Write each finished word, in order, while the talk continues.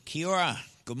Kia ora,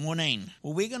 good morning.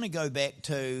 Well, we're going to go back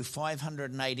to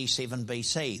 587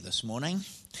 BC this morning,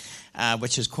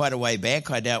 which is quite a way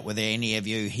back. I doubt whether any of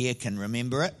you here can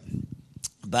remember it.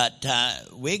 But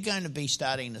we're going to be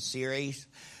starting a series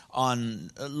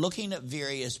on looking at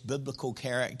various biblical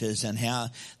characters and how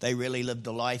they really lived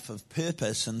a life of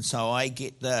purpose. And so I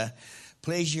get the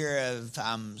pleasure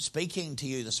of speaking to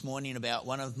you this morning about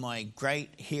one of my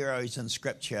great heroes in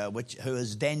Scripture, who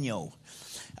is Daniel.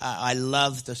 I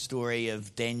love the story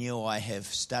of Daniel. I have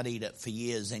studied it for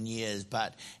years and years,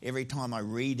 but every time I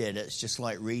read it, it's just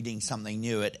like reading something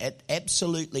new. It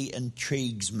absolutely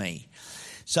intrigues me.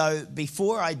 So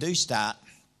before I do start,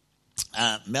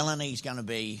 Melanie's going to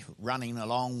be running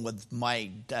along with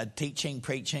my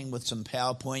preaching with some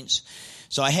PowerPoints.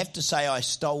 So I have to say I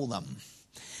stole them.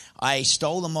 I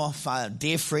stole them off a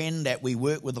dear friend that we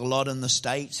work with a lot in the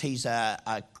States. He's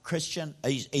a Christian.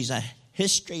 He's a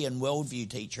history and worldview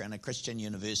teacher in a Christian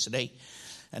university,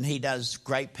 and he does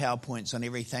great PowerPoints on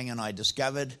everything. And I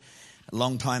discovered a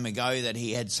long time ago that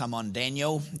he had some on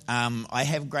Daniel. I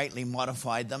have greatly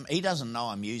modified them. He doesn't know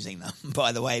I'm using them,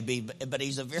 by the way, but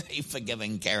he's a very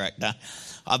forgiving character.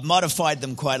 I've modified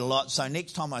them quite a lot, so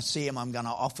next time I see him, I'm going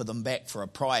to offer them back for a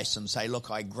price and say, look,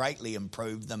 I greatly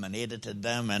improved them and edited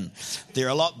them, and they're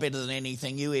a lot better than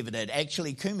anything you ever did.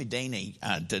 Actually,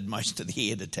 Kumudini did most of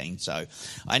the editing, so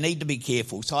I need to be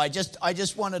careful. So I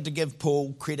just wanted to give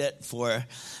Paul credit for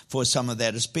some of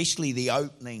that, especially the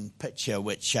opening picture,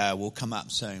 which will come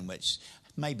up soon, which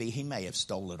maybe he may have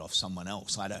stole it off someone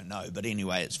else. I don't know, but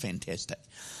anyway, it's fantastic.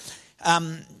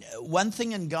 One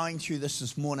thing in going through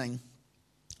this morning,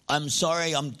 I'm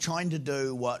sorry, I'm trying to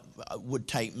do what would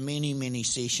take many, many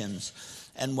sessions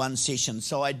in one session.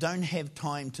 So I don't have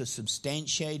time to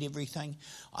substantiate everything.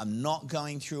 I'm not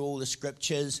going through all the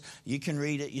scriptures. You can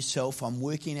read it yourself. I'm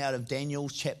working out of Daniel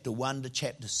chapter 1 to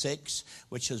chapter 6,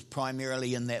 which is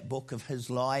primarily in that book of his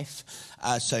life.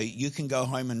 So you can go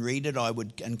home and read it. I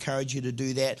would encourage you to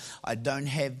do that. I don't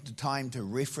have the time to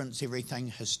reference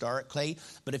everything historically,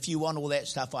 but if you want all that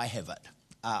stuff, I have it.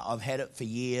 I've had it for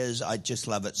years. I just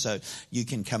love it. So you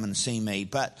can come and see me.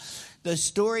 But the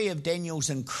story of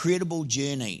Daniel's incredible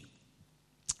journey,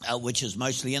 which is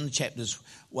mostly in chapters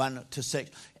 1 to 6,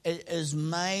 is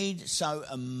made so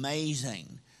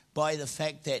amazing by the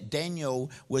fact that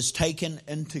Daniel was taken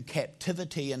into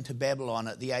captivity into Babylon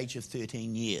at the age of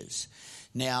 13 years.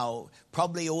 Now,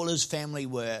 probably all his family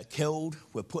were killed,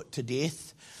 were put to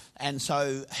death. And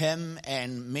so him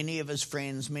and many of his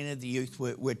friends, many of the youth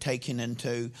were taken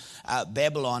into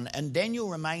Babylon. And Daniel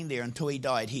remained there until he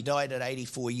died. He died at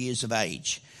 84 years of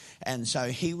age. And so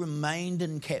he remained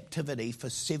in captivity for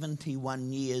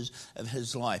 71 years of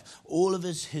his life. All of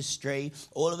his history,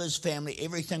 all of his family,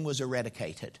 everything was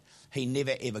eradicated. He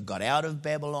never ever got out of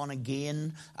Babylon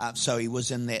again, so he was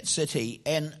in that city.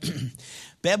 And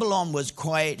Babylon was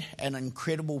quite an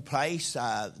incredible place.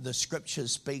 The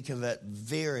scriptures speak of it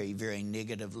very, very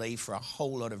negatively for a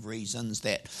whole lot of reasons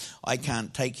that I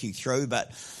can't take you through.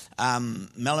 But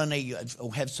Melanie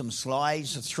will have some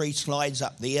slides, 3 slides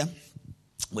up there,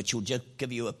 which will just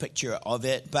give you a picture of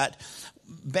it. But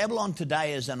Babylon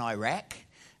today is in Iraq.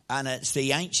 And it's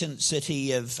the ancient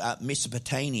city of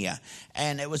Mesopotamia.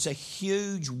 And it was a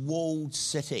huge walled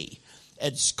city.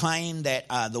 It's claimed that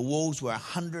the walls were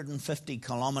 150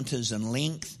 kilometres in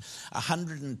length,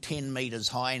 110 metres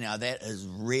high. Now that is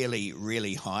really,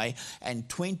 really high. And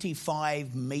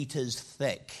 25 metres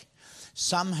thick.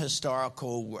 Some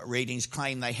historical readings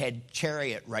claim they had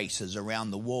chariot races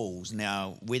around the walls.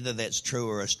 Now, whether that's true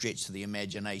or a stretch to the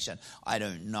imagination, I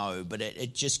don't know. But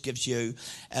it just gives you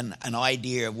an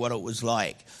idea of what it was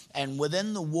like. And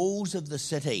within the walls of the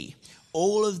city,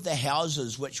 all of the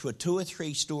houses, which were 2 or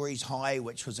 3 stories high,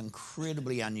 which was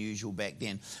incredibly unusual back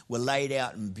then, were laid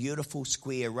out in beautiful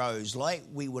square rows, like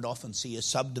we would often see a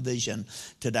subdivision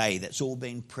today that's all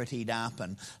been prettied up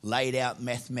and laid out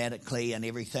mathematically and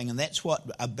everything. And that's what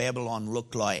a Babylon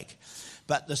looked like.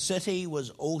 But the city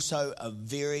was also a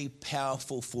very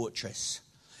powerful fortress.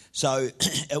 So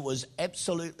it was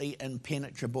absolutely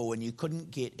impenetrable, and you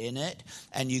couldn't get in it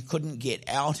and you couldn't get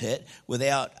out it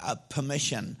without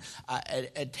permission.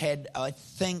 It had, I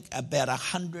think, about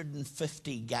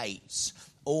 150 gates,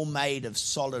 all made of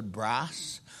solid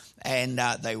brass, and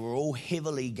they were all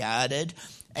heavily guarded.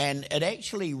 And it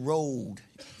actually ruled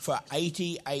for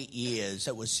 88 years.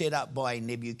 It was set up by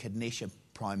Nebuchadnezzar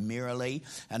primarily,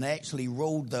 and actually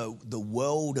ruled the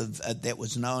world that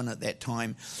was known at that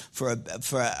time for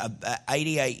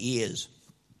 88 years.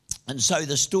 And so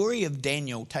the story of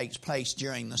Daniel takes place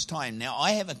during this time. Now,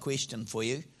 I have a question for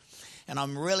you, and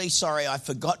I'm really sorry I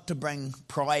forgot to bring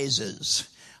prizes.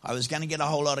 I was going to get a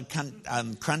whole lot of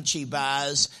crunchy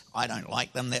bars. I don't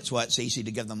like them. That's why it's easy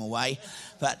to give them away.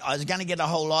 But I was going to get a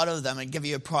whole lot of them and give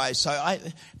you a prize. So I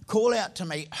call out to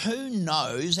me, who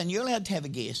knows, and you're allowed to have a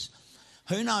guess,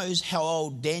 who knows how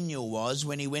old Daniel was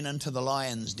when he went into the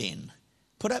lion's den?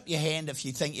 Put up your hand if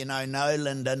you think you know. No,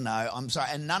 Linda, no. I'm sorry.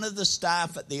 And none of the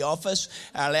staff at the office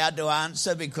are allowed to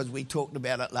answer because we talked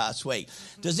about it last week.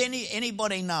 Does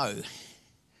anybody know?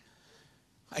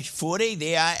 40,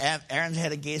 there. Aaron's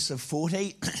had a guess of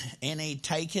 40. Any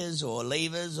takers or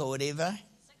leavers or whatever? 66.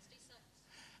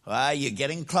 Well, you're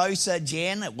getting closer,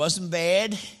 Jen. It wasn't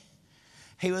bad.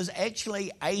 He was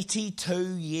actually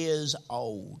 82 years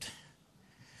old.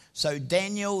 So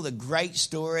Daniel, the great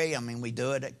story, I mean, we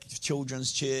do it at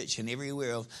children's church and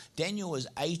everywhere else. Daniel was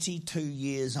 82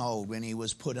 years old when he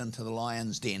was put into the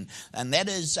lion's den. And that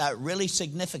is really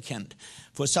significant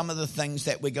for some of the things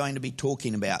that we're going to be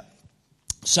talking about.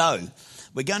 So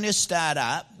we're going to start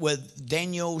up with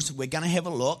we're going to have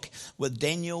a look with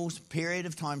Daniel's period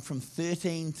of time from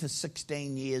 13 to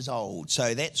 16 years old.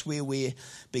 So that's where we're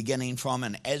beginning from.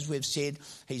 And as we've said,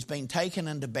 he's been taken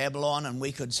into Babylon, and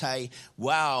we could say,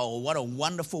 wow, what a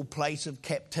wonderful place of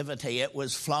captivity. It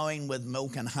was flowing with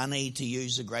milk and honey, to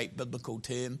use a great biblical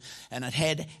term, and it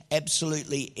had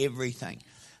absolutely everything.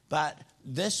 But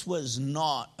this was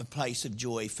not a place of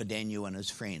joy for Daniel and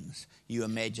his friends. You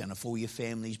imagine if all your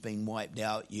family's been wiped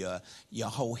out, your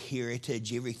whole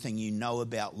heritage, everything you know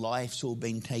about life's all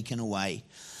been taken away.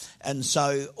 And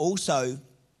so also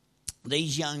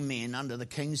these young men under the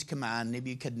king's command,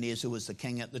 Nebuchadnezzar was the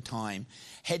king at the time,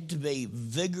 had to be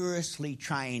vigorously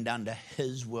trained under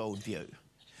his worldview.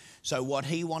 So what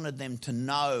he wanted them to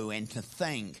know and to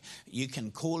think, you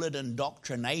can call it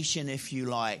indoctrination if you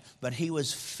like, but he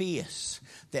was fierce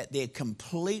that they're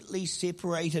completely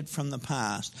separated from the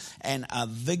past and are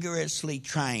vigorously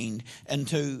trained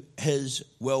into his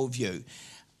worldview.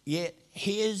 Yet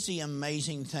here's the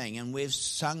amazing thing, and we've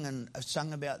sung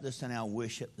about this in our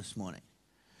worship this morning.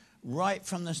 Right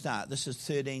from the start, this is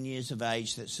 13 years of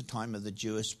age. That's the time of the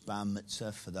Jewish bar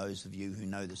mitzvah, for those of you who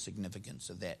know the significance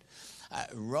of that.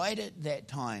 Right at that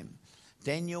time,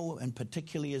 Daniel, and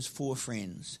particularly his 4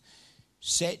 friends,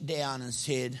 sat down and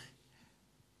said,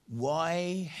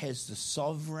 why has the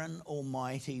sovereign,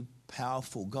 almighty,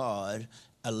 powerful God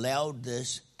allowed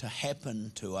this to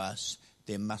happen to us?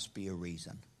 There must be a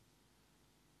reason.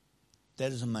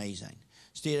 That is amazing.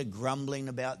 Instead of grumbling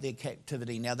about their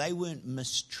captivity. Now, they weren't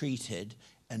mistreated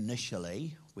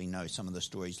initially. We know some of the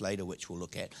stories later, which we'll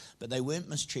look at. But they weren't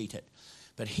mistreated.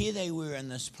 But here they were in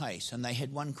this place, and they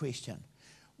had one question.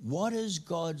 What is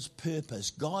God's purpose?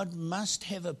 God must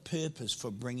have a purpose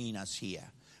for bringing us here.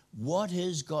 What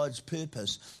is God's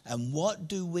purpose, and what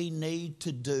do we need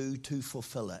to do to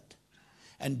fulfill it?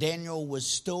 And Daniel was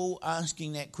still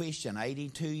asking that question,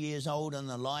 82 years old in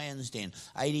the lion's den,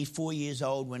 84 years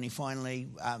old when he finally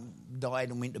died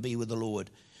and went to be with the Lord.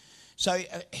 So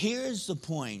here is the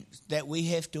point that we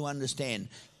have to understand.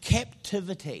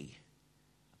 Captivity,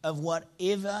 of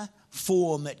whatever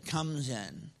form it comes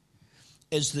in,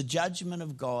 is the judgment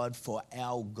of God for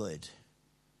our good.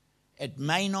 It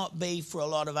may not be for a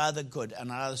lot of other good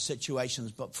and other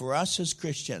situations, but for us as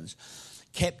Christians,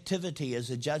 captivity is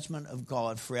a judgment of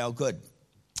God for our good.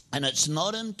 And it's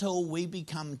not until we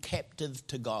become captive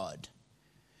to God,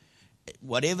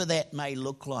 whatever that may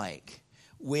look like,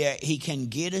 where he can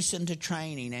get us into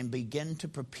training and begin to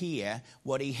prepare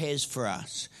what he has for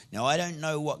us. Now, I don't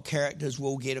know what characters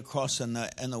we'll get across in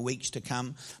the weeks to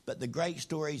come, but the great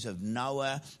stories of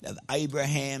Noah, of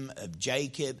Abraham, of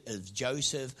Jacob, of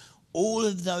Joseph, all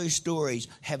of those stories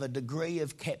have a degree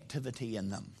of captivity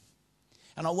in them.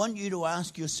 And I want you to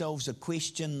ask yourselves a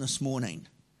question this morning.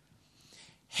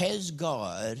 Has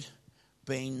God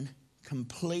been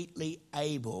completely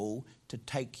able to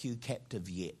take you captive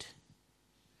yet?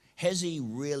 Has he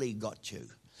really got you?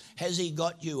 Has he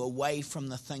got you away from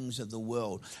the things of the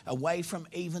world, away from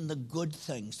even the good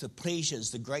things, the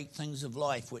pleasures, the great things of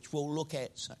life, which we'll look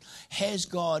at? So has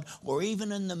God, or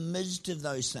even in the midst of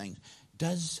those things,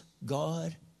 does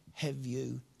God have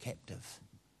you captive?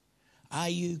 Are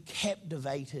you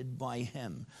captivated by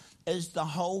him? Is the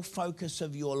whole focus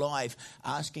of your life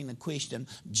asking the question,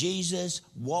 Jesus,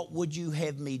 what would you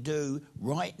have me do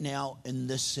right now in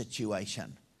this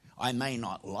situation? I may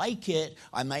not like it,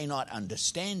 I may not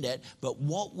understand it, but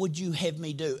what would you have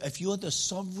me do? If you're the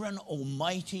sovereign,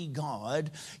 almighty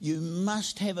God, you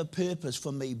must have a purpose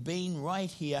for me being right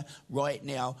here, right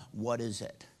now. What is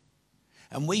it?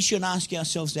 And we should ask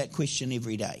ourselves that question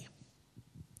every day.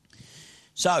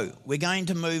 So we're going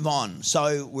to move on.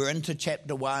 So we're into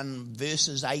chapter 1,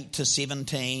 verses 8 to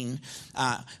 17.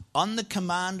 On the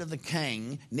command of the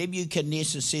king,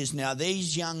 Nebuchadnezzar says, now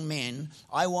these young men,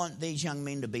 I want these young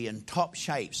men to be in top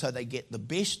shape so they get the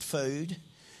best food,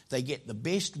 they get the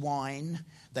best wine,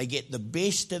 they get the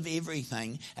best of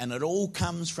everything, and it all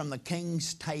comes from the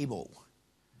king's table.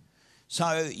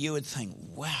 So you would think,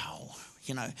 wow,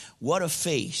 what a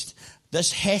feast.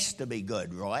 This has to be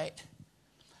good, right?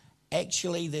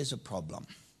 Actually, there's a problem.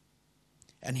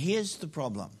 And here's the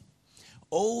problem.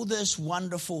 All this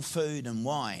wonderful food and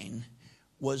wine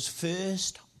was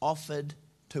first offered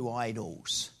to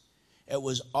idols. It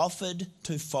was offered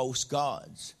to false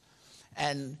gods.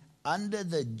 And under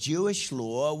the Jewish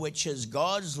law, which is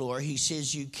God's law, he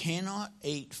says you cannot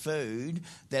eat food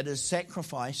that is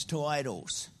sacrificed to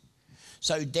idols.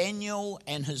 So Daniel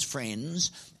and his friends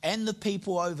and the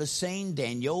people overseeing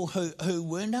Daniel, who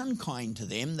weren't unkind to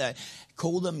them, they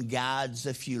call them guards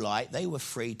if you like, they were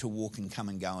free to walk and come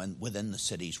and go within the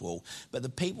city's wall. But the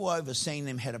people overseeing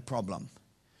them had a problem.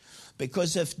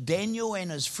 Because if Daniel and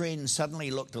his friends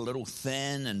suddenly looked a little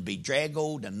thin and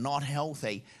bedraggled and not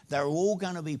healthy, they're all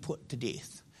going to be put to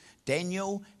death.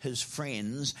 Daniel, his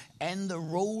friends, and the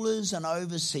rulers and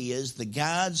overseers, the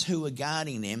guards who were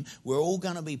guarding them, were all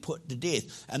going to be put to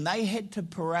death. And they had to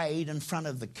parade in front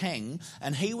of the king,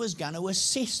 and he was going to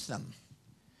assess them.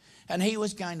 And he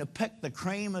was going to pick the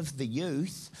cream of the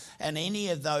youth, and any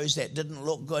of those that didn't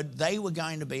look good, they were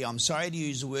going to be, I'm sorry to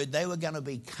use the word, they were going to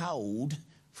be culled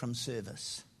from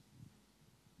service.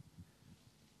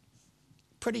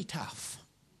 Pretty tough.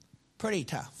 Pretty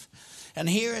tough. And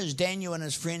here is Daniel and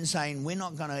his friends saying, we're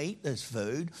not going to eat this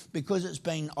food because it's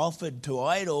been offered to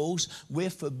idols. We're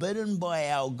forbidden by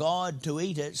our God to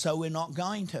eat it, so we're not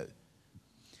going to.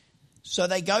 So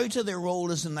they go to their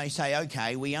rulers and they say,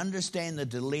 okay, we understand the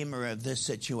dilemma of this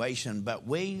situation, but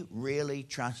we really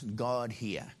trust God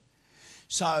here.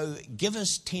 So give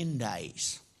us 10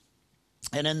 days.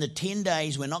 And in the 10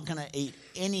 days, we're not going to eat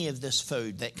any of this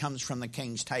food that comes from the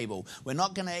king's table. We're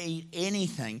not going to eat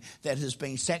anything that has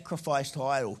been sacrificed to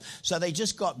idols. So they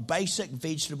just got basic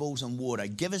vegetables and water.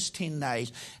 Give us 10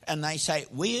 days. And they say,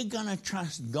 we are going to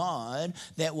trust God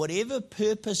that whatever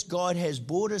purpose God has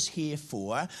brought us here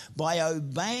for, by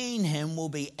obeying him, we'll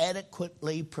be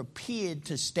adequately prepared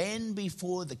to stand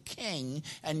before the king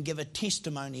and give a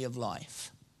testimony of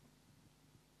life.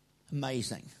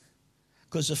 Amazing.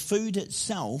 Because the food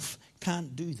itself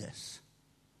can't do this.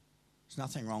 There's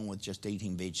nothing wrong with just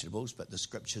eating vegetables, but the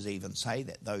scriptures even say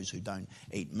that those who don't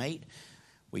eat meat,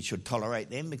 we should tolerate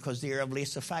them because they're of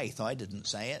lesser faith. I didn't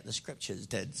say it, the scriptures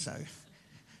did.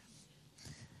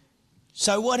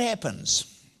 So what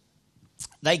happens?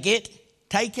 They get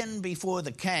taken before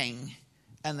the king,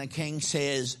 and the king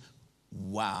says,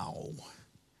 wow.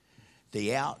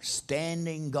 The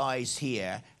outstanding guys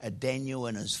here are Daniel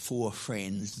and his 4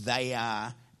 friends. They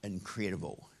are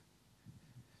incredible.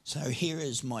 So here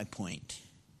is my point.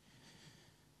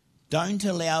 Don't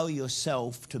allow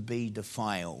yourself to be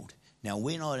defiled. Now,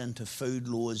 we're not into food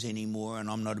laws anymore, and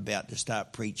I'm not about to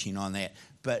start preaching on that.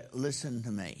 But listen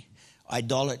to me.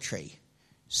 Idolatry,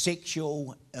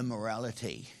 sexual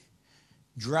immorality,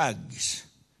 drugs,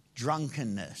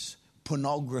 drunkenness,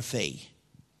 pornography,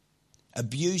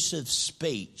 abusive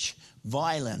speech,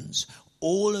 violence,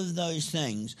 all of those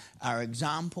things are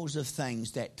examples of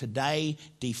things that today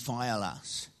defile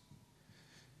us.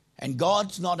 And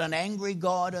God's not an angry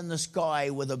God in the sky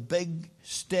with a big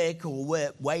stick or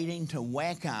whip waiting to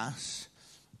whack us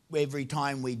every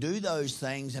time we do those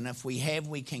things. And if we have,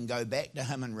 we can go back to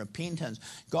him in repentance.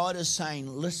 God is saying,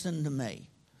 listen to me.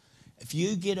 If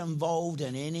you get involved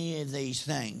in any of these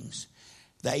things,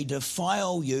 they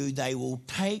defile you, they will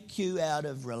take you out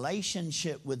of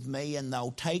relationship with me, and they'll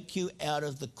take you out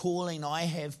of the calling I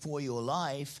have for your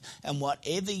life, and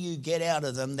whatever you get out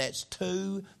of them, that's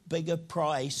too big a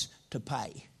price to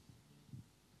pay.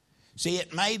 See,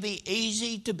 it may be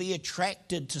easy to be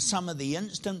attracted to some of the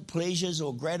instant pleasures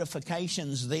or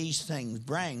gratifications these things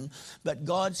bring, but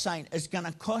God's saying it's going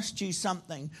to cost you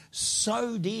something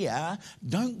so dear,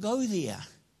 don't go there.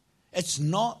 It's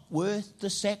not worth the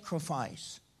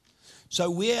sacrifice. So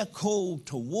we're called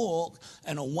to walk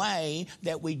in a way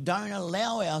that we don't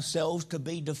allow ourselves to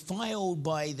be defiled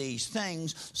by these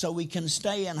things, so we can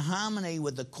stay in harmony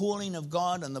with the calling of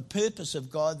God and the purpose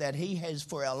of God that he has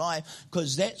for our life,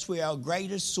 because that's where our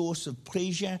greatest source of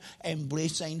pleasure and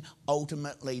blessing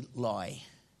ultimately lie.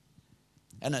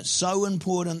 And it's so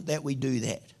important that we do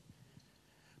that.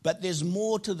 But there's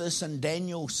more to this in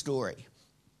Daniel's story.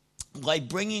 By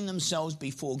bringing themselves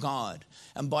before God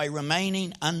and by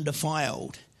remaining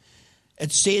undefiled,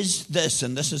 it says this,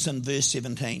 and this is in verse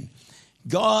 17.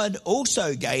 God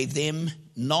also gave them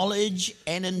knowledge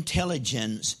and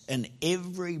intelligence in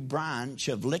every branch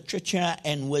of literature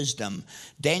and wisdom.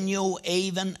 Daniel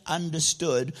even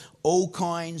understood all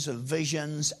kinds of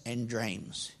visions and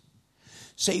dreams.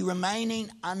 See, remaining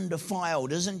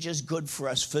undefiled isn't just good for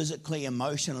us physically,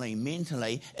 emotionally,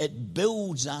 mentally. It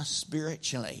builds us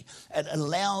spiritually. It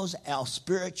allows our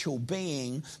spiritual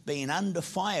being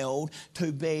undefiled,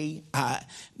 to be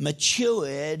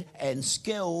matured and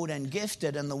skilled and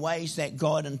gifted in the ways that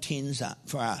God intends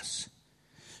for us.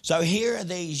 So here are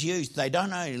these youth. They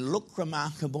don't only look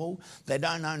remarkable, they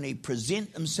don't only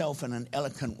present themselves in an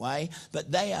eloquent way,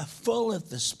 but they are full of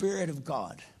the Spirit of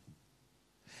God.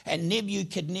 And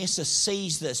Nebuchadnezzar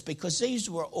sees this, because these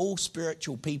were all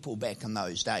spiritual people back in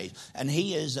those days. And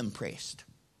he is impressed.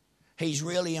 He's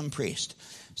really impressed.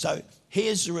 So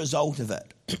here's the result of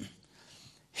it.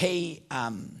 He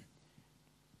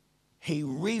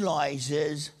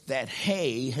realizes that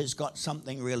he has got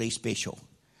something really special.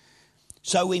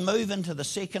 So we move into the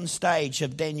second stage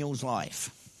of Daniel's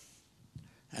life.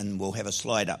 And we'll have a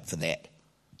slide up for that.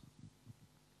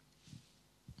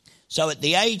 So at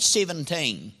the age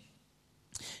 17,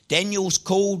 Daniel's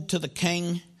called by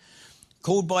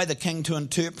the king to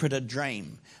interpret a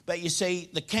dream. But you see,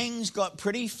 the king's got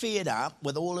pretty fed up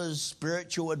with all his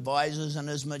spiritual advisors and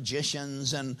his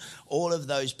magicians and all of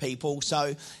those people.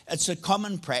 So it's a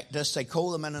common practice. They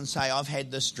call them in and say, I've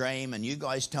had this dream and you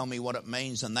guys tell me what it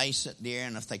means. And they sit there,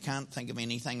 and if they can't think of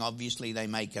anything, obviously they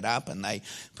make it up and they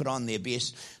put on their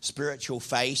best spiritual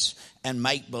face and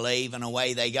make believe, and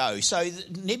away they go. So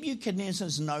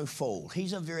Nebuchadnezzar's no fool.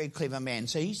 He's a very clever man.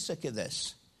 So he's sick of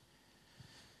this.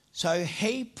 So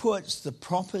he puts the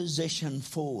proposition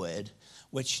forward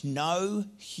which no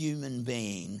human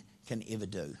being can ever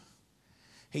do.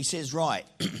 He says, right,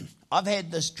 I've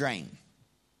had this dream,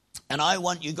 and I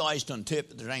want you guys to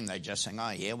interpret the dream. They just saying, oh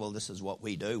yeah, well, this is what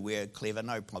we do. We're clever,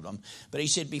 no problem. But he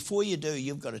said, before you do,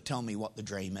 you've got to tell me what the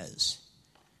dream is.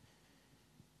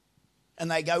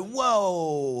 And they go,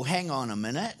 whoa, hang on a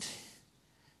minute.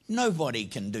 Nobody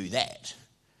can do that.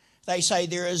 They say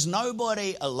there is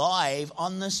nobody alive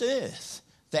on this earth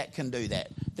that can do that.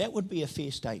 That would be a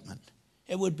fair statement.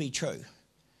 It would be true.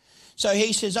 So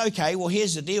he says, okay, well,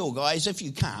 here's the deal, guys. If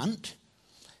you can't,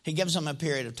 he gives them a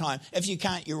period of time. If you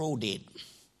can't, you're all dead.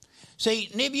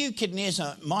 See,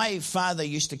 Nebuchadnezzar, my father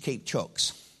used to keep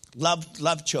chooks, loved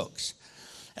chooks.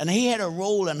 And he had a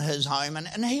rule in his home,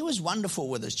 and he was wonderful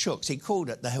with his chooks. He called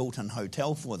it the Hilton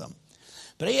Hotel for them.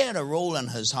 But he had a rule in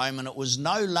his home, and it was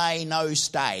no lay, no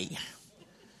stay.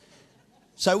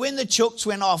 So when the chooks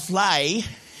went off lay,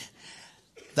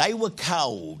 they were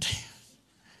cold.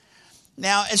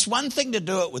 Now, it's one thing to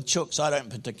do it with chooks. I don't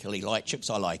particularly like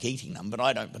chooks. I like eating them, but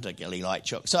I don't particularly like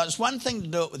chooks. So it's one thing to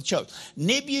do it with chooks.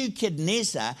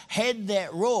 Nebuchadnezzar had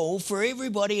that rule for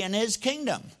everybody in his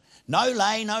kingdom. No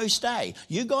lay, no stay.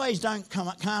 You guys can't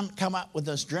come up with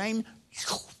this dream,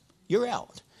 you're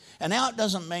out. And out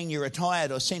doesn't mean you're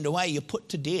retired or sent away. You're put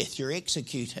to death. You're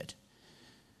executed.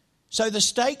 So the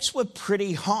stakes were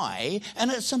pretty high,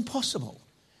 and it's impossible.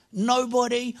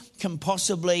 Nobody can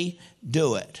possibly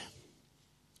do it.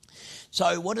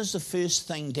 So what is the first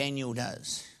thing Daniel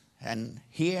does? And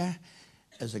here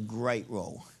is a great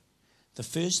rule. The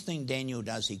first thing Daniel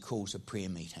does, he calls a prayer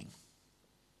meeting.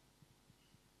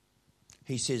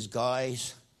 He says,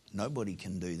 guys, nobody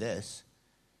can do this.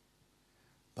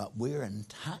 But we're in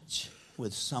touch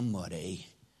with somebody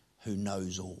who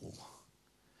knows all.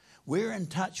 We're in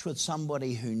touch with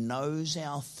somebody who knows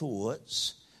our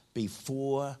thoughts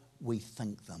before we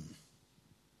think them.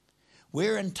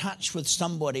 We're in touch with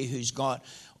somebody who's got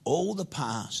all the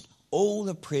past, all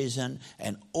the present,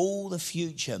 and all the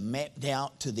future mapped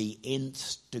out to the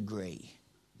nth degree.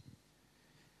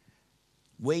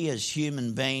 We as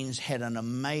human beings had an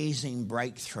amazing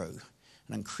breakthrough,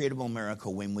 an incredible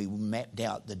miracle when we mapped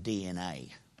out the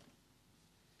DNA.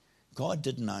 God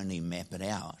didn't only map it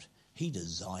out, he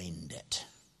designed it.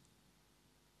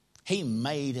 He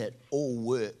made it all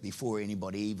work before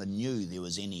anybody even knew there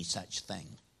was any such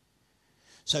thing.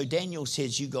 So Daniel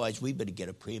says, you guys, we better get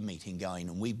a prayer meeting going,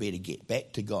 and we better get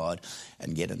back to God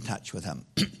and get in touch with him.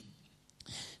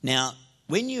 Now,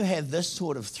 when you have this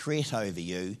sort of threat over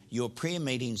you, your prayer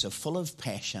meetings are full of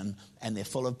passion and they're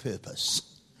full of purpose.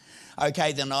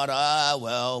 Okay, they're not,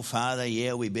 well, Father,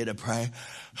 yeah, we better pray.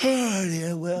 Oh,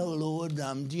 yeah, well, Lord,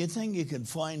 do you think you could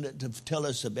find it to tell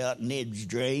us about Ned's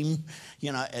dream?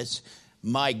 You know, it's,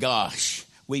 my gosh,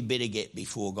 we better get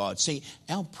before God. See,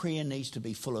 our prayer needs to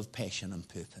be full of passion and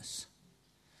purpose,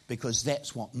 because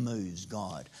that's what moves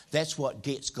God. That's what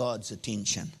gets God's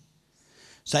attention.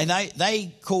 So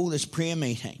they call this prayer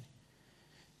meeting.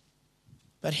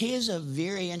 But here's a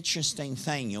very interesting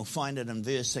thing. You'll find it in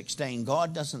verse 16.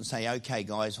 God doesn't say, okay,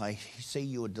 guys, I see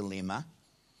your dilemma,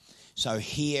 so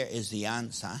here is the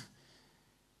answer.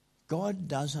 God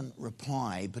doesn't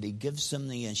reply, but he gives them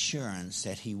the assurance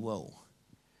that he will.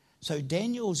 So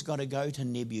Daniel's got to go to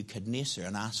Nebuchadnezzar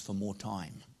and ask for more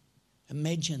time.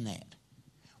 Imagine that.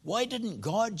 Why didn't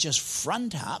God just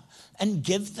front up and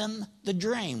give them the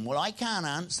dream? Well, I can't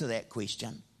answer that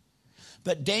question.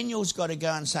 But Daniel's got to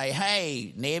go and say,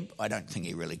 hey, Neb, I don't think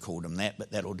he really called him that, but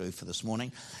that'll do for this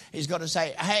morning. He's got to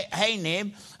say, hey,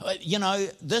 Neb,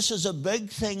 this is a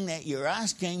big thing that you're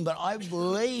asking, but I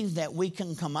believe that we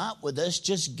can come up with this.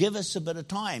 Just give us a bit of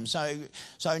time. So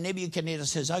Nebuchadnezzar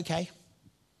says, okay.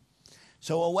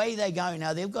 So away they go.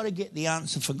 Now, they've got to get the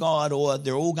answer for God or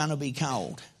they're all going to be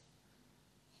killed.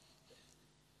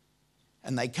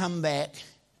 And they come back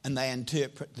and they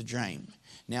interpret the dream.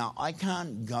 Now, I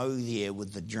can't go there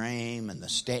with the dream and the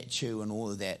statue and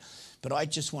all of that, but I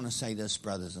just want to say this,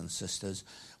 brothers and sisters.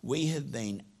 We have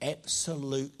been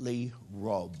absolutely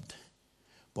robbed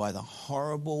by the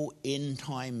horrible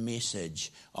end-time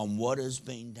message on what has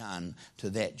been done to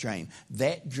that dream.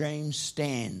 That dream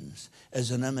stands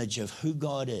as an image of who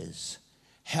God is,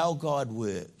 how God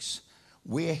works,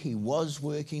 where he was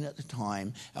working at the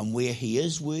time and where he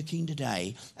is working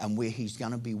today and where he's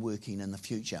going to be working in the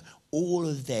future. All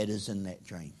of that is in that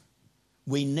dream.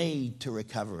 We need to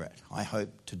recover it. I hope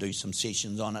to do some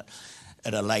sessions on it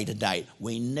at a later date.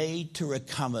 We need to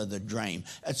recover the dream.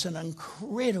 It's an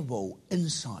incredible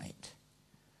insight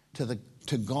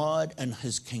to God and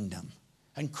his kingdom.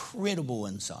 Incredible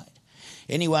insight.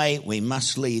 Anyway, we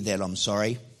must leave that, I'm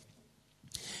sorry.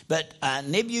 But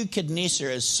Nebuchadnezzar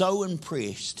is so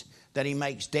impressed that he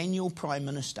makes Daniel prime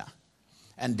minister.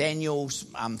 And Daniel's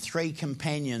 3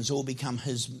 companions all become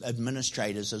his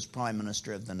administrators as prime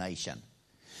minister of the nation.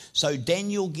 So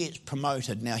Daniel gets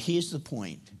promoted. Now here's the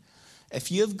point.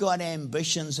 If you've got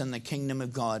ambitions in the kingdom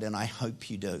of God, and I hope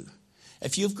you do,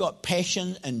 if you've got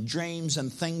passion and dreams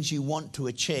and things you want to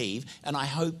achieve, and I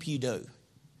hope you do,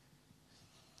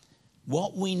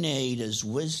 what we need is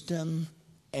wisdom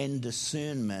and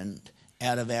discernment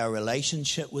out of our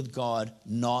relationship with God,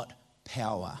 not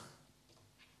power.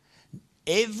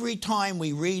 Every time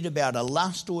we read about a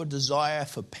lust or desire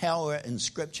for power in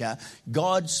Scripture,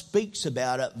 God speaks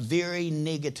about it very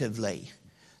negatively.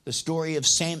 The story of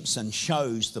Samson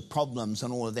shows the problems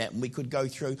and all of that, and we could go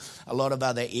through a lot of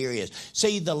other areas.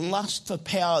 See, the lust for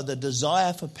power, the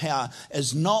desire for power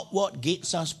is not what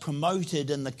gets us promoted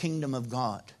in the kingdom of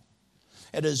God.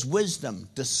 It is wisdom,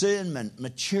 discernment,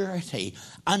 maturity,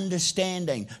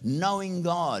 understanding, knowing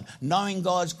God, knowing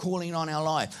God's calling on our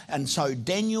life. And so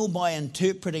Daniel, by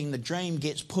interpreting the dream,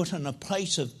 gets put in a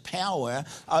place of power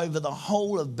over the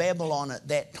whole of Babylon at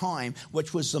that time,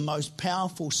 which was the most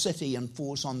powerful city and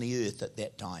force on the earth at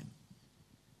that time.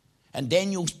 And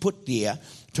Daniel's put there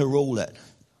to rule it.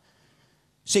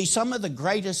 See, some of the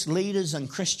greatest leaders in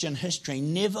Christian history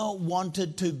never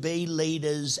wanted to be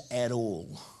leaders at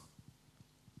all.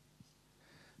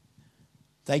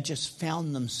 They just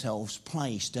found themselves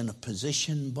placed in a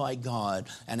position by God,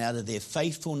 and out of their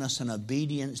faithfulness and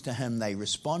obedience to him, they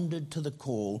responded to the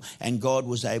call, and God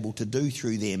was able to do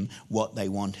through them what they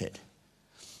wanted.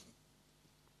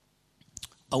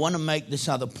 I want to make this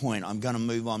other point. I'm going to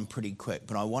move on pretty quick,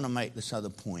 but I want to make this other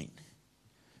point.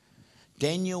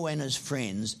 Daniel and his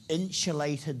friends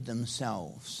insulated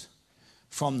themselves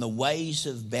from the ways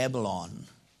of Babylon.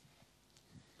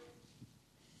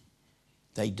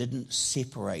 They didn't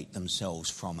separate themselves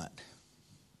from it.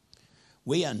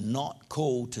 We are not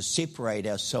called to separate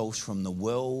ourselves from the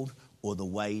world or the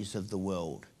ways of the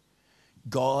world.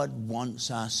 God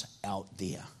wants us out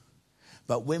there.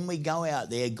 But when we go out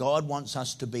there, God wants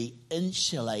us to be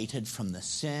insulated from the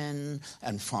sin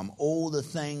and from all the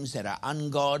things that are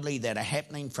ungodly, that are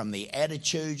happening, from the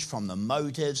attitudes, from the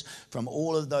motives, from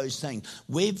all of those things.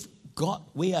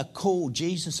 We are called,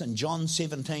 Jesus in John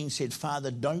 17 said,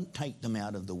 Father, don't take them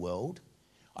out of the world.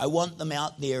 I want them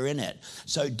out there in it.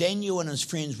 So Daniel and his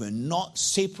friends were not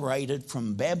separated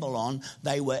from Babylon.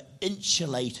 They were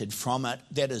insulated from it.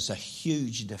 That is a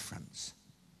huge difference.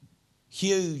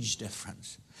 Huge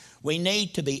difference. We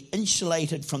need to be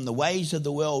insulated from the ways of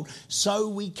the world so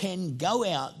we can go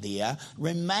out there,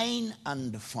 remain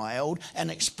undefiled,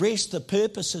 and express the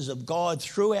purposes of God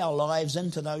through our lives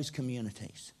into those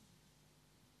communities.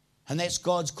 And that's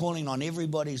God's calling on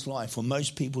everybody's life, or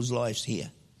most people's lives here.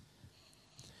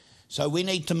 So we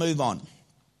need to move on.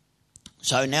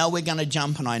 So now we're going to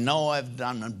jump, and I know I've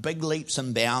done big leaps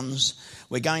and bounds.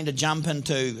 We're going to jump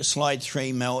into slide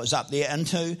 3, Mel, is up there,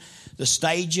 into the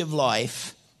stage of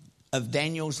life of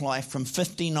Daniel's life from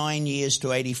 59 years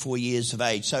to 84 years of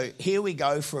age. So here we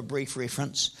go for a brief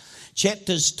reference.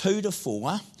 Chapters 2 to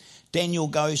 4, Daniel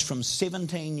goes from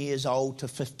 17 years old to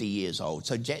 50 years old.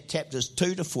 So chapters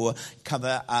 2 to 4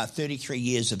 cover 33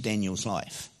 years of Daniel's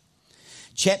life.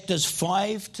 Chapters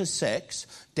 5 to 6,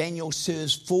 Daniel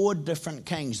serves 4 different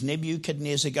kings.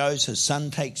 Nebuchadnezzar goes, his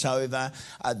son takes over.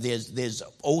 There's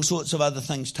all sorts of other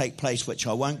things take place which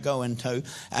I won't go into.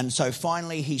 And so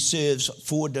finally he serves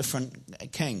 4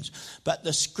 different kings. But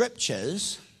the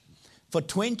scriptures for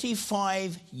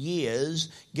 25 years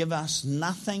give us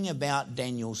nothing about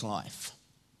Daniel's life.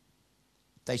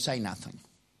 They say nothing.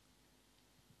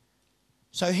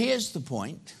 So here's the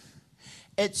point.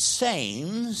 It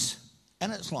seems,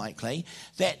 and it's likely,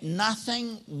 that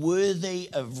nothing worthy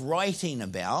of writing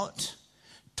about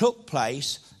took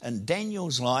place in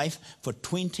Daniel's life for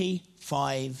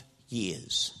 25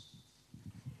 years.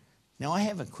 Now I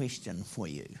have a question for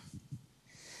you,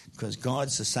 because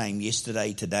God's the same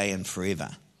yesterday, today, and forever.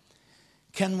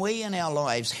 Can we in our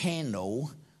lives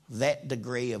handle that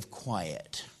degree of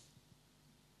quiet?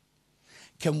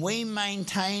 Can we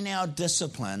maintain our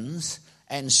disciplines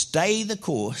and stay the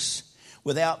course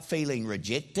without feeling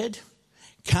rejected,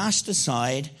 cast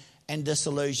aside, and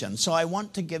disillusioned? So I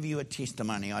want to give you a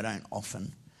testimony. I don't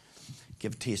often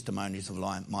give testimonies of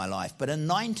my life. But in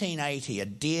 1980, a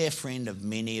dear friend of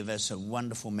many of us, a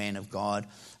wonderful man of God,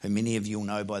 who many of you will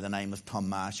know by the name of Tom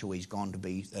Marshall, he's gone to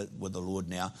be with the Lord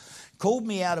now, called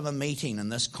me out of a meeting in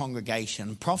this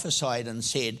congregation, prophesied and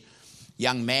said,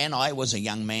 young man, I was a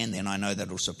young man then, I know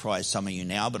that'll surprise some of you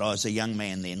now, but I was a young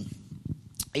man then.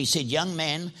 He said, young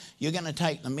man, you're going to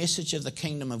take the message of the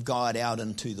kingdom of God out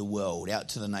into the world, out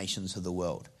to the nations of the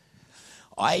world.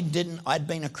 I'd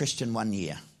been a Christian 1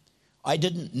 year. I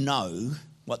didn't know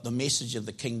what the message of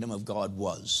the kingdom of God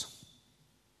was.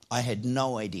 I had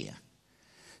no idea.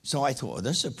 So I thought, well,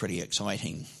 this is a pretty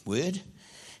exciting word.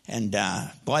 And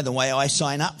by the way, I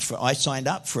signed up for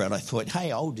it. I thought,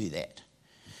 hey, I'll do that.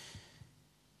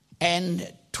 And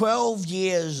 12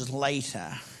 years later,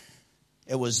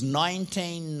 it was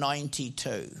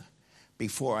 1992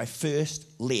 before I first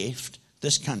left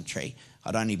this country.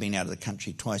 I'd only been out of the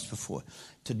country twice before,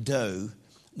 to do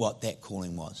what that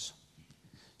calling was.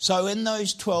 So in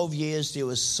those 12 years, there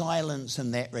was silence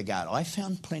in that regard. I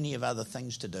found plenty of other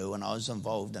things to do, and I was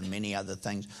involved in many other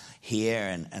things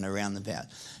here and around the about.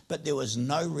 But there was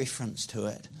no reference to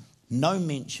it, no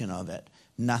mention of it,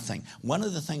 nothing. One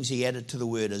of the things he added to the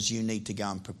word is you need to go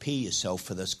and prepare yourself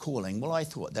for this calling. Well, I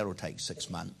thought that'll take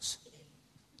 6 months.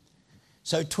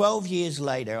 So 12 years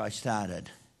later, I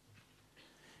started.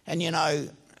 And you know,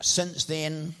 since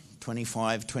then,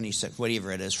 25, 26,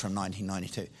 whatever it is, from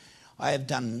 1992, I have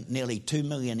done nearly 2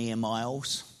 million air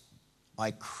miles. I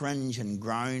cringe and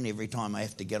groan every time I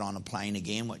have to get on a plane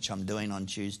again, which I'm doing on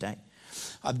Tuesday.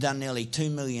 I've done nearly 2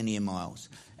 million air miles,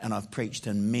 and I've preached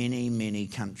in many, many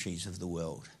countries of the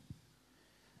world.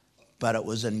 But it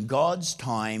was in God's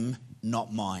time,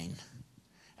 not mine.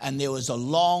 And there was a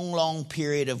long, long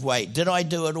period of wait. Did I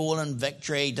do it all in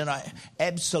victory? Did I?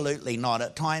 Absolutely not.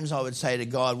 At times I would say to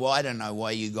God, well, I don't know why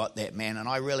you got that man. And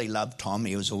I really loved Tom.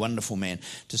 He was a wonderful man.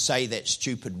 To say that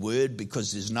stupid word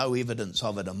because there's no evidence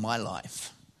of it in my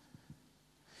life.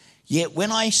 Yet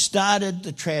when I started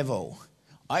to travel,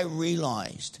 I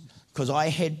realized, because I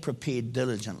had prepared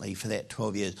diligently for that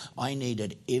 12 years, I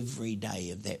needed every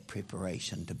day of that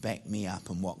preparation to back me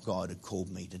up in what God had called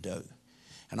me to do.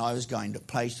 And I was going to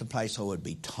place. I would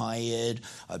be tired.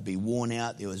 I'd be worn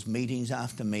out. There was meetings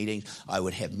after meetings. I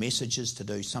would have messages to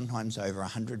do, sometimes over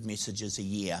 100 messages a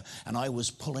year. And I was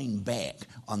pulling back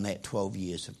on that 12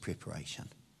 years of preparation.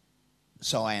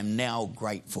 So I am now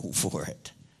grateful for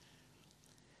it.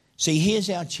 See, here's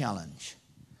our challenge.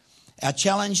 Our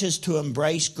challenge is to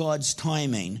embrace God's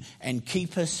timing and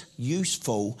keep us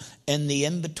useful in the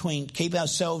in-between, keep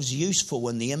ourselves useful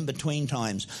in the in-between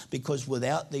times, because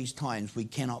without these times we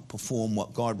cannot perform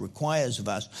what God requires of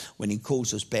us when he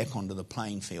calls us back onto the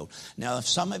playing field. Now, if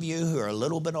some of you who are a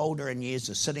little bit older in years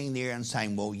are sitting there and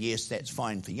saying, well, yes, that's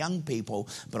fine for young people,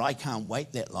 but I can't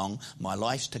wait that long, my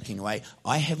life's ticking away,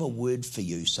 I have a word for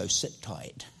you, so sit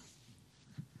tight.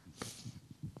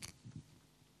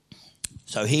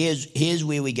 So here's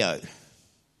where we go.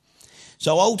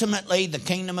 So ultimately, the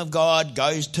kingdom of God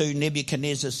goes to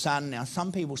Nebuchadnezzar's son. Now,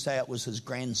 some people say it was his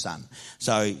grandson.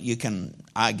 So you can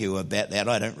argue about that.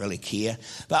 I don't really care.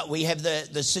 But we have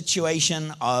the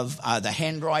situation of the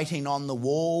handwriting on the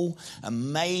wall.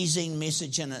 Amazing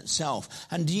message in itself.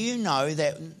 And do you know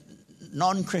that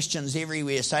non-Christians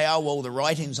everywhere say, oh, well, the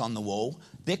writing's on the wall.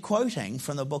 They're quoting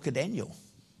from the book of Daniel.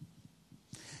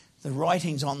 The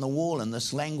writing's on the wall in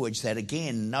this language that,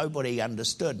 again, nobody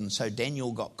understood. And so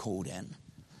Daniel got called in.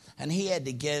 And he had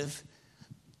to give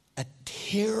a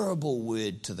terrible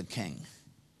word to the king.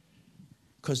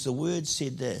 Because the word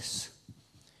said this: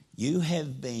 you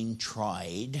have been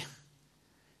tried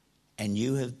and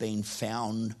you have been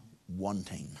found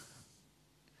wanting.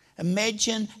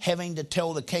 Imagine having to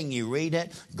tell the king, you read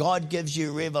it, God gives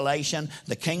you revelation,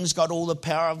 the king's got all the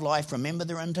power of life. Remember,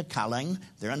 they're into culling.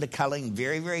 They're into culling,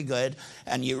 very, very good.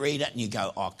 And you read it and you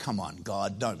go, oh, come on,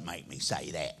 God, don't make me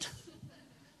say that.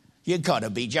 You've got to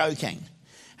be joking.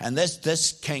 And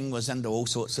this king was into all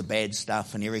sorts of bad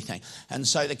stuff and everything. And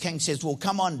so the king says, well,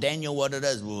 come on, Daniel, what it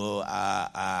is? Well,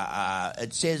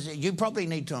 it says you probably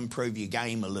need to improve your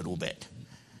game a little bit.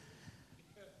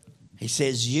 He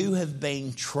says, you have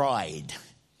been tried.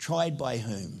 Tried by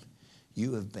whom?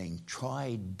 You have been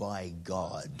tried by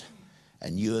God.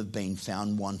 And you have been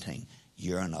found wanting.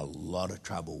 You're in a lot of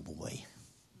trouble, boy.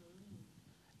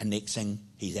 And next thing,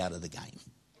 he's out of the game.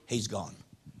 He's gone.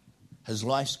 His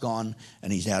life's gone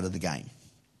and he's out of the game.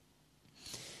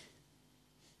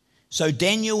 So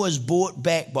Daniel was brought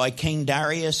back by King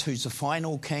Darius, who's the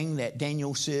final king that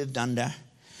Daniel served under.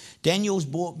 Daniel's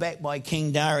brought back by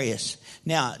King Darius.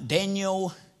 Now,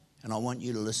 Daniel, and I want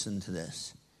you to listen to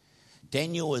this.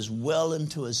 Daniel is well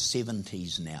into his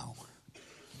 70s now.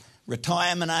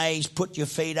 Retirement age, put your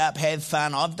feet up, have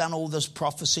fun. I've done all this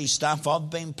prophecy stuff. I've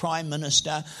been prime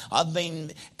minister. I've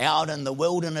been out in the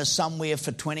wilderness somewhere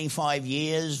for 25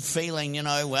 years feeling,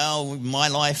 well, my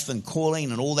life and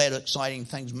calling and all that exciting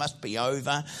things must be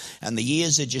over. And the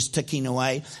years are just ticking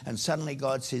away. And suddenly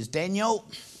God says, Daniel,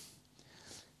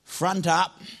 front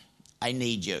up, I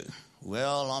need you.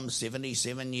 Well, I'm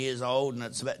 77 years old and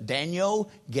it's about,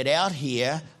 Daniel, get out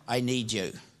here, I need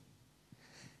you.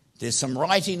 There's some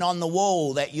writing on the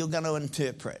wall that you're going to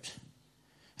interpret.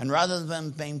 And rather than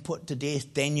being put to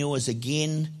death, Daniel is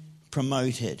again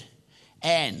promoted.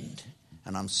 And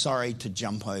I'm sorry to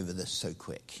jump over this so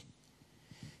quick,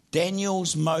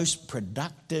 Daniel's most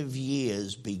productive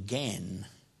years began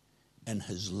in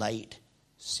his late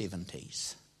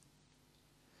 70s.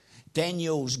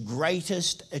 Daniel's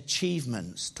greatest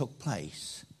achievements took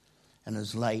place in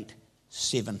his late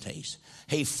 70s.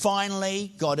 He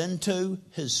finally got into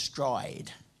his stride.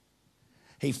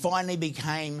 He finally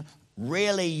became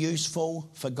really useful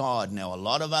for God. Now, a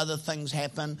lot of other things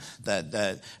happened.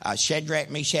 The Shadrach,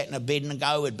 Meshach, and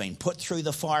Abednego had been put through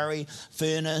the fiery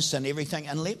furnace and everything.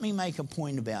 And let me make a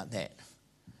point about that.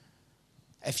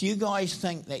 If you guys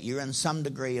think that you're in some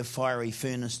degree of fiery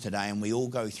furnace today and we all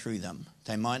go through them,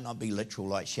 they might not be literal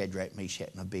like Shadrach, Meshach,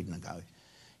 and Abednego.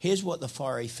 Here's what the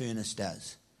fiery furnace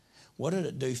does. What did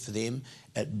it do for them?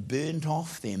 It burnt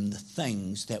off them the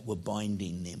things that were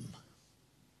binding them.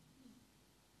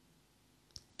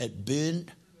 It burnt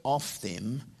off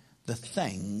them the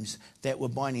things that were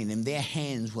binding them. Their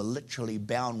hands were literally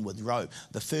bound with rope.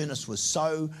 The furnace was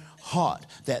so hot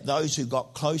that those who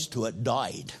got close to it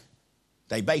died.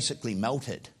 They basically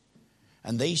melted.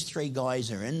 And these three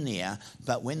guys are in there,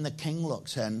 but when the king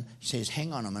looks in, he says,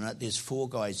 hang on a minute, there's 4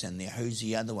 guys in there. Who's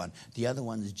the other one? The other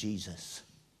one's Jesus.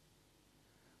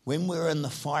 When we're in the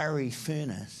fiery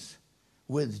furnace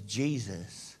with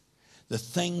Jesus, the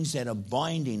things that are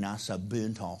binding us are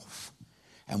burnt off,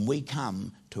 and we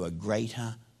come to a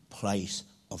greater place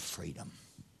of freedom.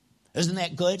 Isn't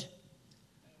that good?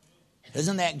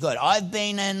 Isn't that good? I've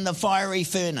been in the fiery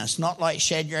furnace, not like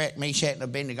Shadrach, Meshach, and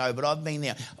Abednego, but I've been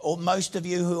there. Most of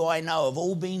you who I know have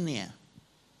all been there.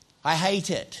 I hate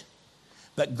it.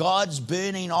 But God's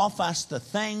burning off us the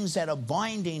things that are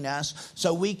binding us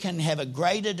so we can have a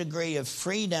greater degree of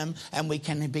freedom and we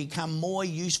can become more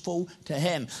useful to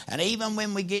Him. And even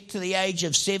when we get to the age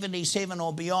of 77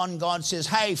 or beyond, God says,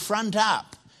 hey, front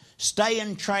up. Stay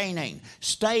in training.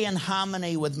 Stay in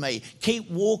harmony with me.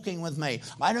 Keep walking with me.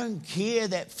 I don't care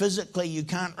that physically you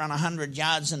can't run 100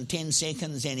 yards in 10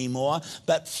 seconds anymore,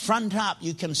 but front up.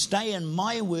 You can stay in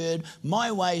my word,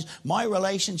 my ways, my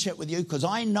relationship with you, because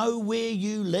I know where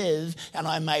you live and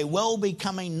I may well be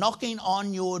coming knocking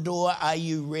on your door. Are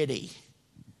you ready?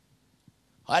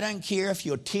 I don't care if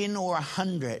you're 10 or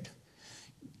 100.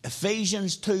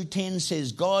 Ephesians 2:10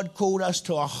 says God called us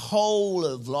to a whole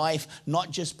of life,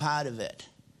 not just part of it.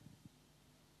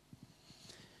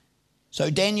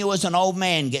 So Daniel, as an old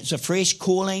man, gets a fresh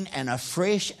calling and a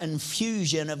fresh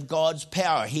infusion of God's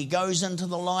power. He goes into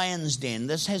the lion's den.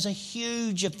 This has a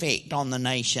huge effect on the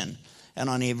nation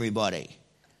and on everybody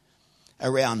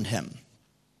around him.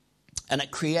 And it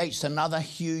creates another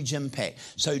huge impact.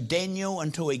 So Daniel,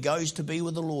 until he goes to be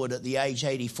with the Lord at the age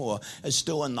 84, is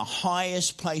still in the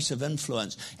highest place of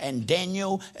influence. And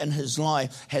Daniel in his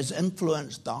life has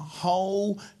influenced the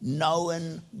whole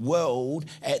known world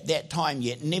at that time,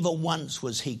 yet never once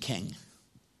was he king.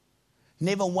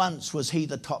 Never once was he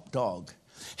the top dog.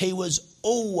 He was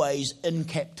always in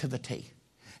captivity.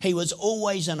 He was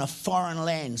always in a foreign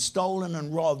land, stolen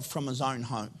and robbed from his own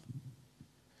home.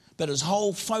 But his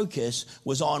whole focus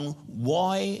was on,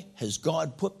 why has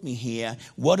God put me here?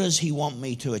 What does he want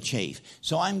me to achieve?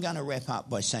 So I'm going to wrap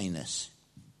up by saying this.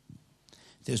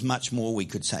 There's much more we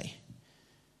could say.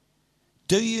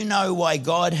 Do you know why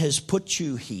God has put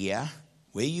you here,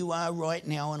 where you are right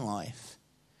now in life,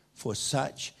 for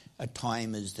such a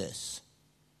time as this?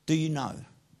 Do you know?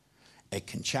 It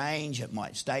can change. It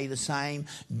might stay the same.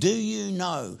 Do you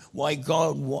know why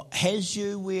God has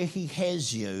you where he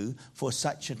has you for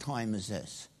such a time as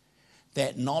this?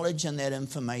 That knowledge and that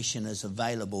information is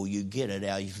available. You get it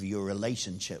out of your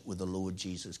relationship with the Lord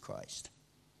Jesus Christ.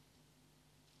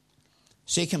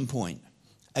 Second point,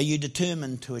 are you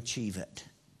determined to achieve it?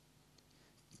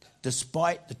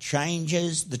 Despite the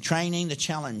changes, the training, the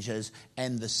challenges,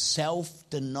 and the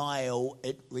self-denial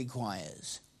it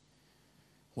requires.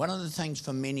 One of the things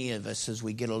for many of us as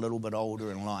we get a little bit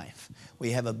older in life,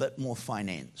 we have a bit more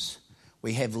finance.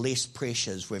 We have less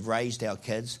pressures. We've raised our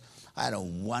kids. I had a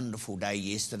wonderful day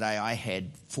yesterday. I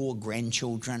had 4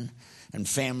 grandchildren and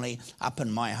family up in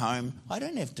my home. I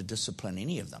don't have to discipline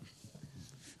any of them.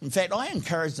 In fact, I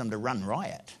encourage them to run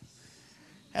riot.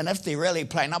 And if they're really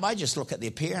playing up, I just look at their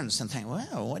parents and think,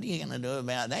 well, what are you going to do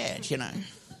about that, you know?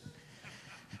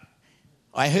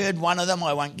 I heard one of them,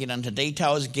 I won't get into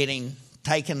details, getting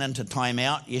taken into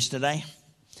timeout yesterday.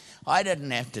 I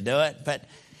didn't have to do it, but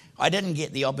I didn't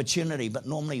get the opportunity. But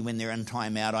normally when they're in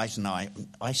timeout,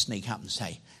 I sneak up and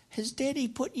say, has Daddy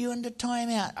put you into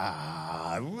timeout?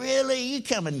 Ah, really? You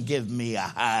come and give me a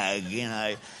hug, you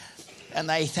know. And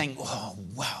they think, oh,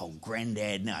 wow,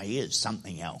 Granddad, no, he is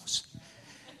something else.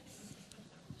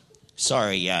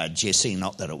 Sorry, Jesse,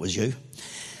 not that it was you.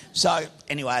 So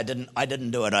anyway, I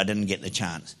didn't do it. I didn't get the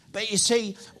chance. But you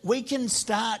see, we can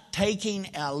start taking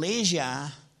our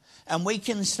leisure and we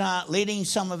can start letting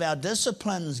some of our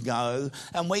disciplines go,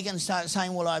 and we can start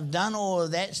saying, well, I've done all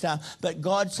of that stuff, but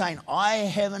God's saying, I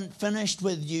haven't finished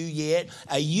with you yet.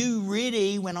 Are you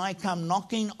ready when I come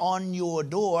knocking on your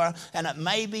door? And it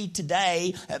may be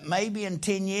today, it may be in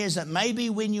 10 years, it may be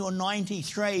when you're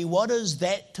 93. What is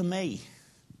that to me?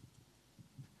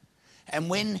 And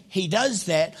when he does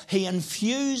that, he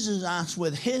infuses us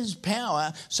with his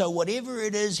power, so whatever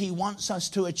it is he wants us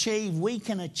to achieve, we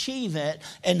can achieve it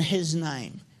in his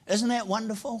name. Isn't that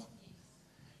wonderful?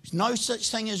 There's no such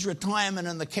thing as retirement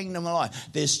in the kingdom of life.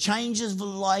 There's changes of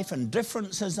life and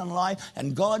differences in life,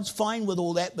 and God's fine with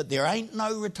all that, but there ain't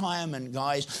no retirement,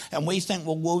 guys. And we think,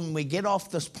 well, when we get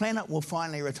off this planet, we'll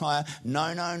finally retire.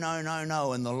 No, no, no, no,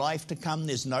 no. In the life to come,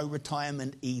 there's no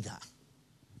retirement either.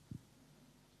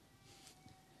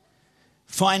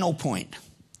 Final point.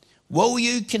 Will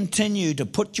you continue to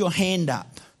put your hand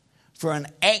up for an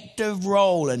active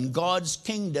role in God's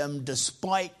kingdom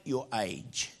despite your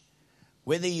age?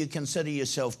 Whether you consider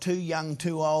yourself too young,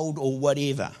 too old, or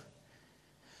whatever.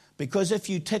 Because if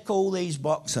you tick all these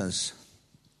boxes,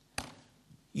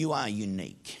 you are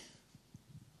unique.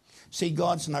 See,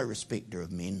 God's no respecter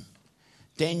of men.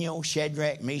 Daniel,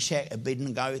 Shadrach, Meshach,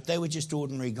 Abednego, they were just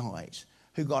ordinary guys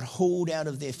who got hauled out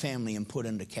of their family and put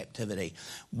into captivity.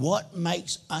 What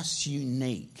makes us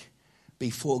unique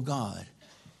before God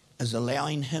is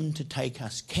allowing him to take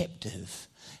us captive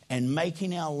and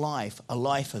making our life a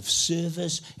life of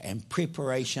service and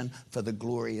preparation for the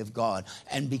glory of God.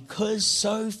 And because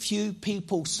so few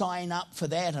people sign up for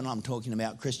that, and I'm talking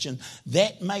about Christians,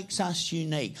 that makes us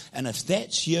unique. And if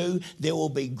that's you, there will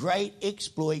be great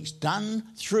exploits done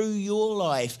through your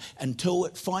life until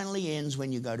it finally ends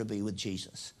when you go to be with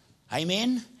Jesus.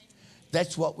 Amen?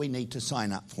 That's what we need to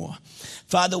sign up for.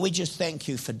 Father, we just thank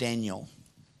you for Daniel.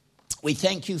 We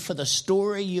thank you for the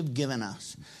story you've given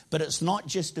us. But it's not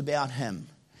just about him.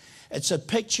 It's a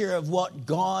picture of what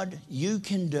God, you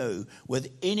can do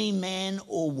with any man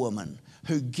or woman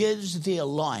who gives their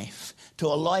life to a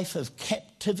life of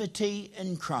captivity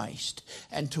in Christ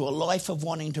and to a life of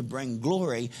wanting to bring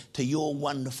glory to your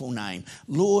wonderful name.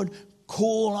 Lord,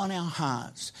 call on our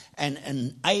hearts and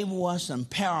enable us,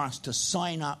 empower us to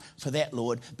sign up for that,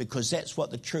 Lord, because that's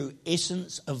what the true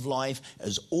essence of life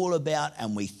is all about,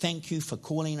 and we thank you for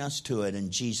calling us to it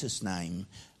in Jesus' name.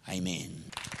 Amen.